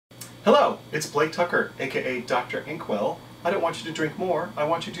Hello, it's Blake Tucker, aka Dr. Inkwell. I don't want you to drink more, I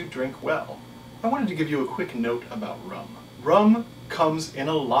want you to drink well. I wanted to give you a quick note about rum. Rum comes in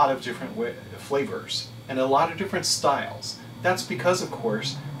a lot of different flavors and a lot of different styles. That's because, of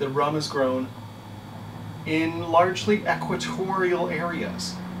course, that rum is grown in largely equatorial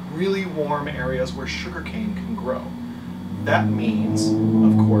areas, really warm areas where sugarcane can grow. That means,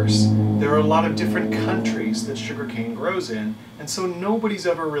 of course, there are a lot of different countries that sugarcane grows in, and so nobody's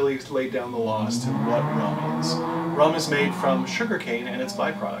ever really laid down the law as to what rum is. Rum is made from sugarcane and its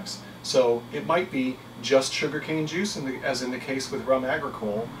byproducts, so it might be just sugarcane juice, as in the case with rum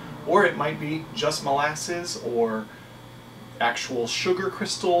agricole, or it might be just molasses or actual sugar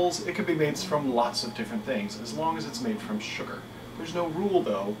crystals. It could be made from lots of different things, as long as it's made from sugar. There's no rule,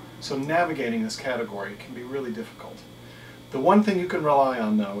 though, so navigating this category can be really difficult. The one thing you can rely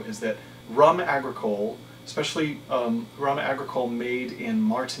on, though, is that rum agricole, especially rum agricole made in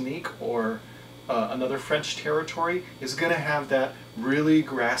Martinique or another French territory, is going to have that really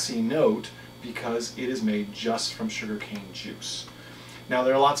grassy note because it is made just from sugarcane juice. Now,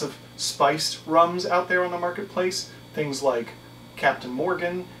 there are lots of spiced rums out there on the marketplace, things like Captain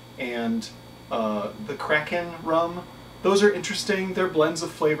Morgan and the Kraken rum. Those are interesting. They're blends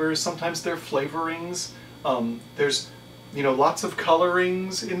of flavors. Sometimes they're flavorings. There's lots of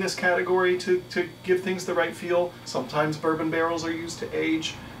colorings in this category to give things the right feel. Sometimes bourbon barrels are used to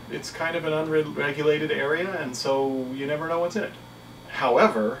age. It's kind of an unregulated area, and so you never know what's in it.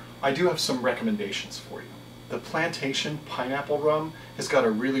 However, I do have some recommendations for you. The Plantation Pineapple Rum has got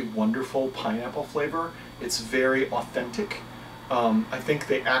a really wonderful pineapple flavor. It's very authentic. I think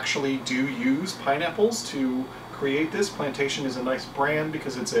they actually do use pineapples to create this. Plantation is a nice brand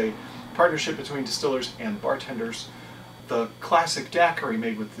because it's a partnership between distillers and bartenders. The classic daiquiri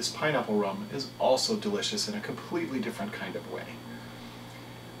made with this pineapple rum is also delicious in a completely different kind of way.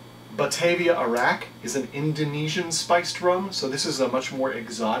 Batavia Arak is an Indonesian spiced rum, so this is a much more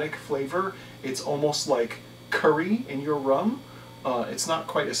exotic flavor. It's almost like curry in your rum. It's not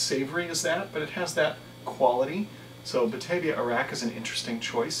quite as savory as that, but it has that quality. So Batavia Arak is an interesting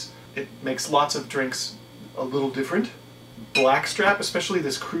choice. It makes lots of drinks a little different. Blackstrap, especially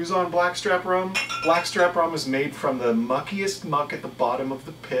this Cruzon Blackstrap rum. Blackstrap rum is made from the muckiest muck at the bottom of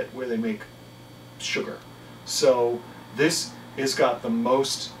the pit where they make sugar. So this has got the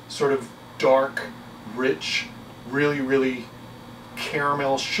most sort of dark, rich, really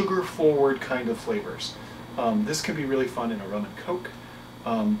caramel, sugar-forward kind of flavors. This can be really fun in a rum and coke,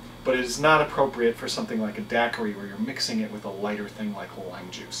 but it is not appropriate for something like a daiquiri where you're mixing it with a lighter thing like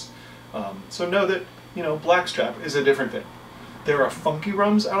lime juice. So know that Blackstrap is a different thing. There are funky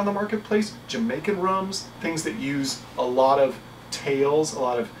rums out on the marketplace, Jamaican rums, things that use a lot of tails, a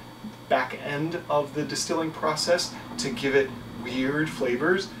lot of back end of the distilling process to give it weird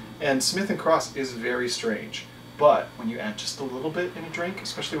flavors, and Smith & Cross is very strange. But when you add just a little bit in a drink,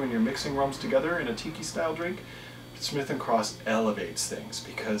 especially when you're mixing rums together in a tiki style drink, Smith & Cross elevates things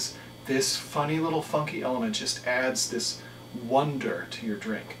because this funny little funky element just adds this wonder to your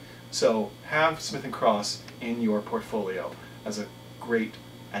drink. So have Smith & Cross in your portfolio as a great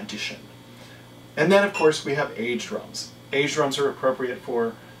addition. And then, of course, we have aged rums. Aged rums are appropriate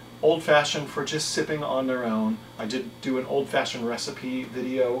for old-fashioned, for just sipping on their own. I did do an old-fashioned recipe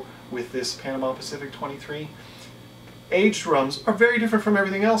video with this Panama Pacific 23. Aged rums are very different from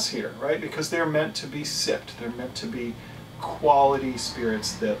everything else here, right? Because they're meant to be sipped. They're meant to be quality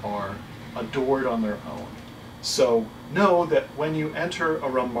spirits that are adored on their own. So know that when you enter a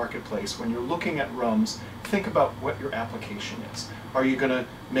rum marketplace, when you're looking at rums, think about what your application is. Are you going to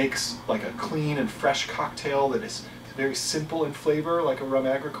make like a clean and fresh cocktail that is very simple in flavor, like a rum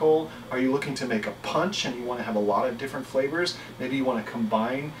agricole? Are you looking to make a punch and you want to have a lot of different flavors? Maybe you want to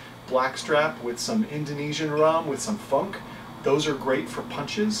combine Blackstrap with some Indonesian rum with some funk. Those are great for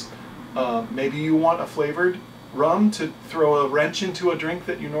punches. Maybe you want a flavored rum to throw a wrench into a drink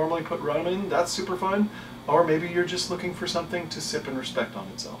that you normally put rum in. That's super fun. Or maybe you're just looking for something to sip and respect on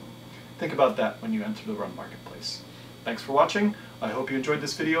its own. Think about that when you enter the rum marketplace. Thanks for watching. I hope you enjoyed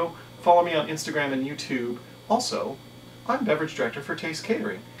this video. Follow me on Instagram and YouTube. Also, I'm Beverage Director for Taste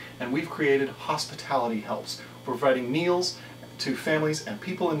Catering, and we've created Hospitality Helps. We're providing meals to families and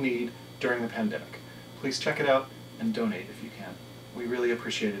people in need during the pandemic. Please check it out and donate if you can. We really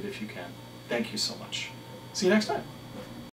appreciate it if you can. Thank you so much. See you next time.